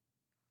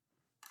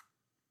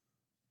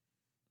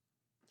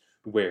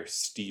 Where's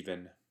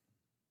Steven?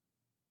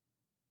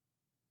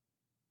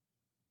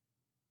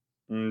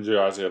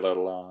 Just your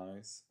little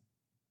eyes.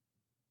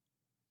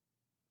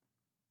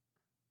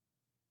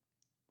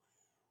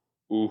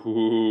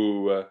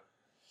 Ooh.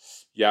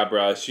 Yeah,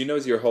 bruh, she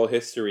knows your whole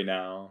history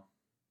now.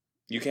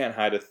 You can't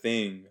hide a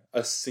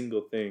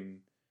single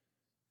thing,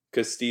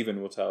 because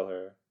Steven will tell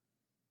her.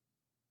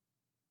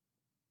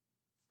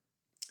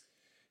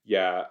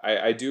 Yeah,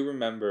 I do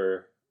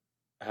remember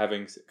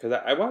having, because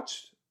I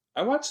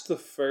watched the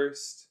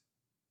first,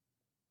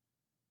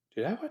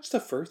 did I watch the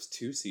first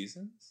 2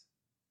 seasons?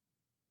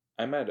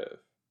 I might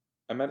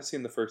have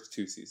seen the first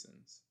 2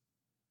 seasons.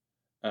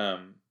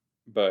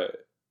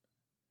 But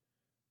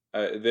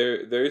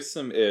there's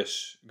some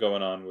ish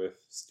going on with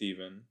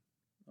Steven.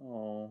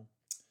 Oh,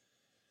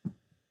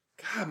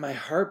 God, my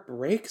heart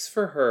breaks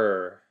for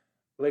her.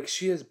 Like,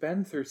 she has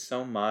been through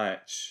so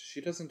much.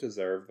 She doesn't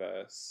deserve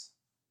this.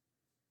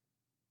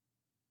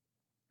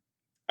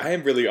 I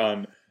am really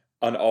on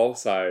all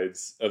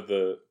sides of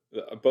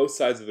both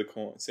sides of the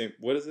coin. Same.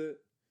 What is it?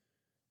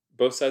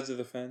 Both sides of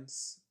the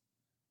fence.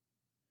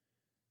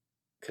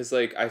 Cause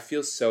like I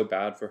feel so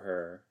bad for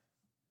her,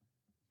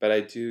 but I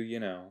do.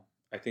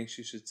 I think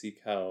she should seek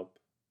help.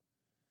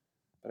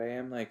 But I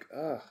am like,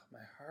 ugh,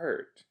 my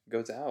heart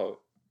goes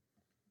out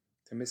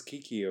to Miss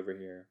Kiki over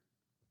here.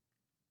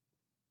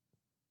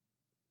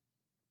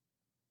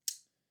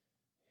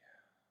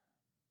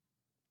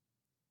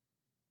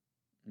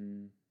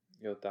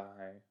 You'll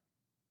die.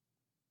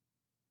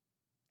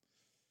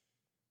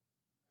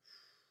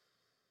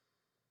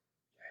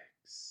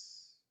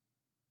 Yikes.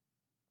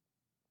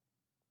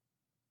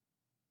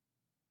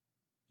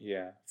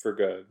 Yeah, for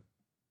good.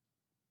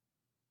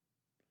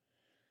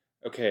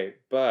 Okay,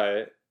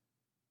 but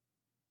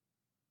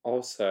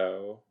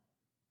also,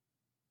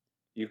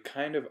 you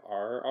kind of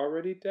are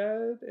already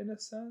dead in a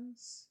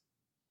sense.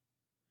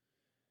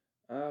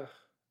 Ugh.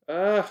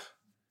 Ugh.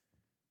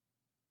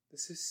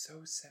 This is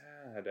so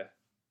sad.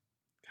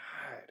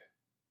 God.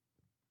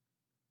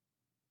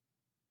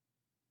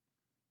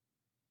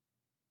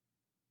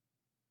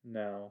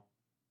 No.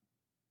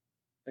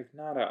 Like,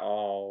 not at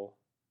all.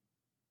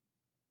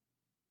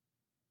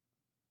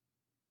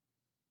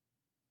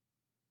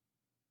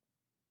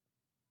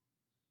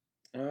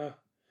 Ugh.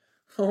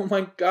 Oh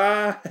my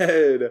God.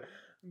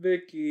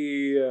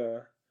 Vicky.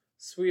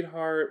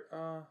 Sweetheart.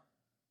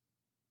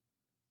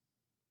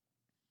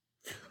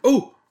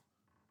 Oh!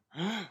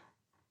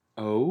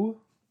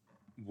 Oh?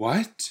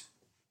 What?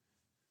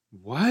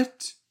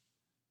 What?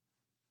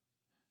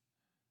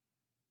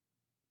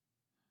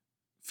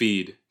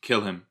 Feed.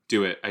 Kill him.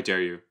 Do it. I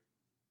dare you.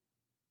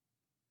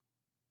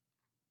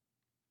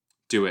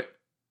 Do it.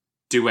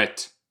 Do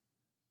it.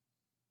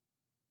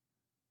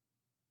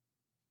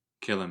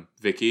 Kill him.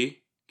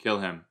 Vicky, kill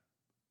him.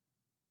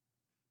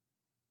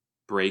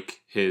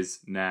 Break his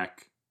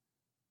neck.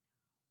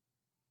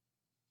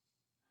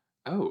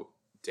 Oh,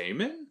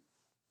 Damon?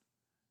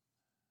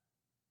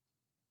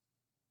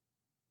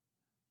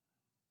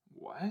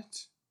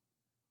 What?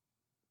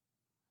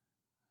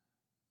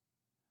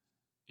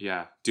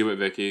 Yeah, do it,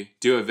 Vicky.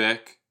 Do it,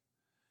 Vic.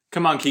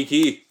 Come on,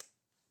 Kiki.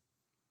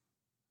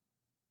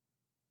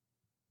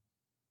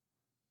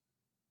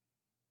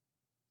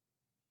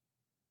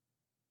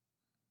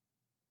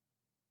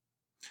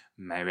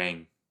 My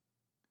ring.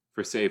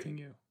 For saving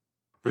you.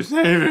 For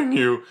saving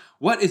you.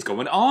 What is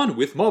going on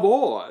with my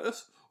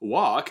voice?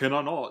 Why can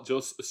I not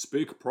just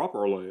speak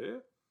properly?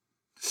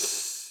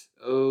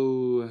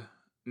 Oh,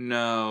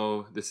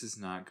 no. This is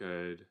not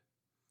good.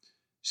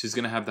 She's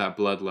gonna have that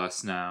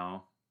bloodlust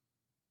now.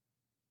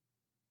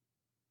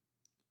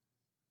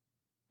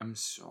 I'm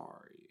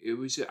sorry.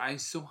 I'm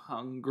so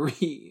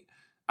hungry.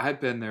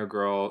 I've been there,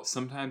 girl.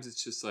 Sometimes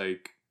it's just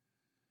like,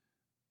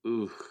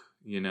 ooh,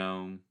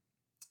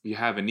 you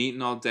haven't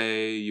eaten all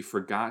day, you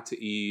forgot to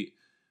eat,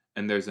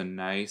 and there's a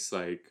nice,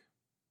 like,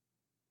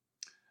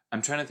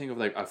 I'm trying to think of,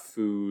 like, a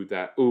food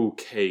that,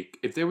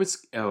 cake.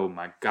 Oh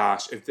my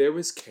gosh, if there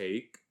was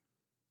cake,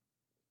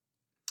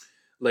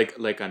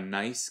 like a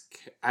nice,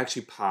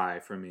 actually pie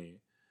for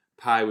me.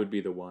 Pie would be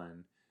the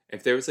one.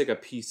 If there was like a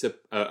piece of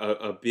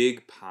a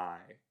big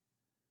pie,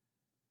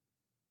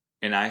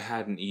 and I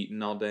hadn't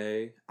eaten all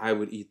day, I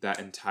would eat that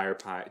entire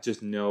pie.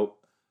 Just no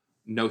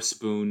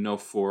spoon, no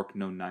fork,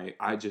 no knife.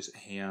 I just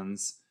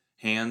hands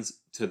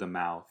to the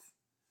mouth.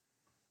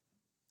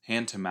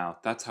 Hand to mouth.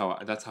 That's how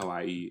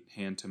I eat.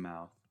 Hand to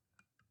mouth.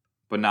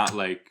 But not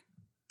like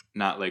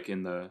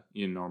in the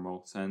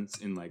normal sense.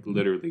 In like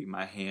literally,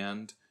 my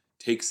hand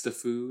takes the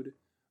food,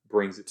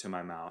 brings it to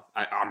my mouth.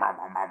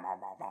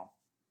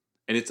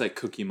 And it's like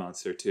Cookie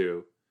Monster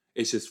too.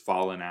 It's just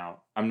falling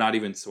out. I'm not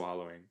even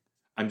swallowing.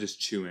 I'm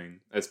just chewing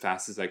as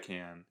fast as I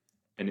can.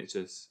 And it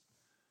just...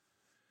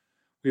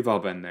 We've all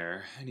been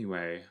there.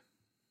 Anyway.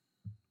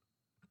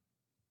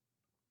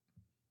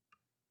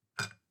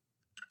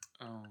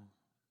 Oh.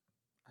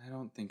 I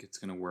don't think it's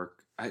going to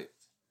work.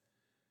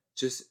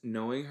 Just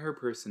knowing her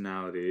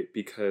personality,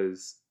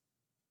 because...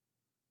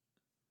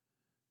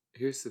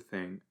 Here's the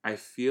thing. I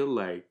feel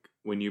like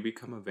when you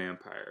become a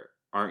vampire,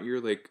 aren't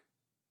you like...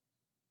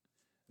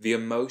 The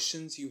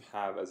emotions you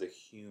have as a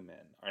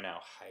human are now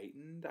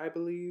heightened, I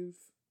believe.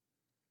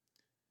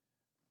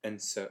 And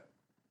so...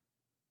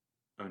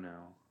 Oh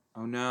no.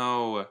 Oh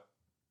no.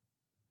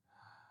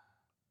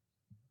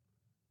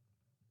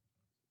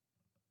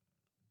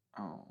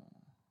 Oh.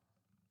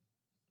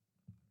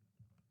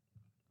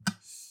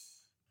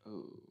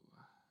 Oh.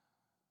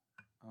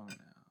 Oh no.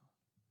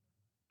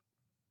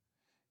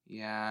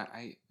 Yeah,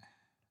 I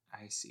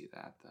see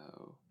that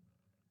though.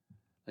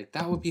 Like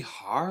that would be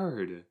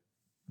hard.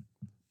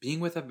 Being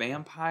with a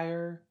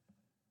vampire,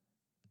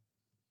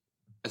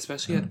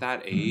 especially at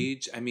that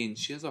age. I mean,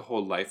 she has a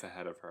whole life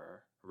ahead of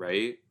her,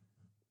 right?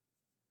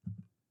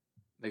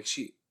 Like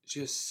she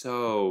has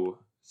so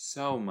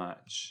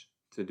much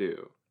to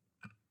do.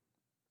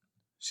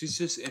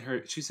 She's in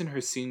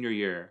her senior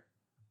year,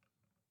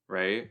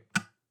 right?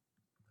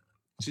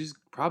 She's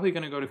probably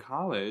going to go to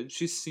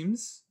college.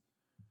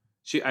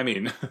 I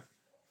mean,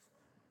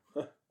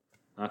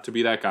 not to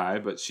be that guy,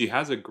 but she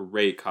has a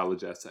great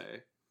college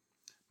essay.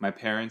 My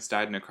parents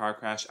died in a car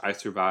crash. I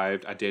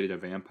survived. I dated a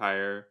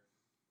vampire.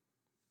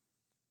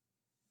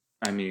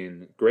 I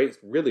mean, great,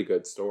 really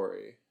good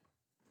story.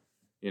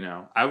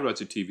 I would watch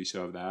a TV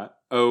show of that.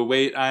 Oh,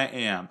 wait, I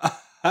am.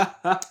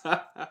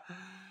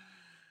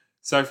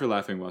 Sorry for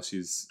laughing while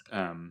she's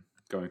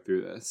going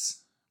through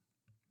this.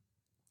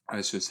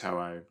 That's just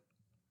how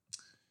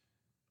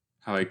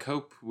I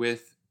cope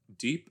with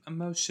deep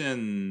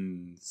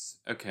emotions.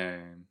 Okay,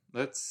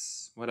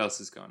 what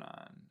else is going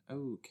on?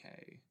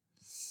 Okay.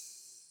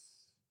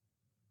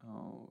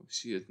 Oh,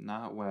 she is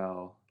not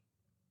well.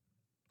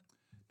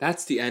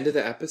 That's the end of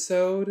the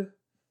episode?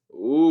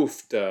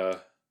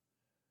 Oofda.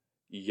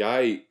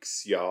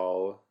 Yikes,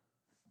 y'all.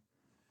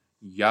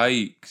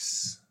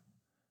 Yikes.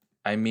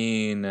 I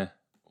mean,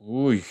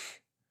 ooh,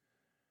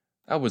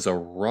 that was a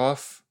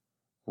rough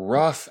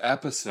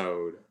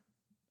episode.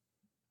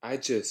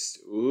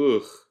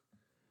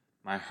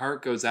 My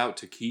heart goes out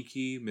to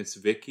Kiki, Miss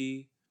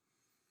Vicky.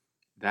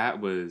 That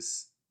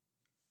was...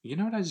 You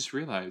know what I just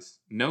realized?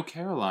 No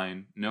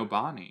Caroline, no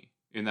Bonnie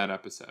in that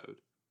episode.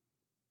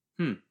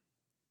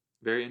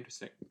 Very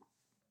interesting.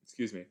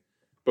 Excuse me.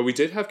 But we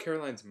did have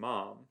Caroline's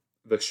mom,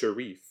 the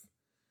Sharif.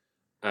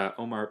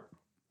 Omar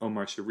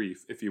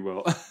Sharif, if you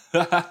will.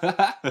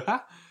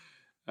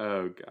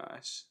 Oh,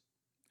 gosh.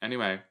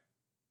 Anyway,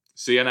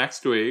 see you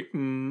next week.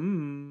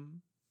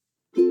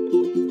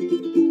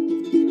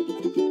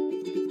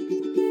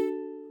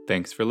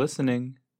 Thanks for listening.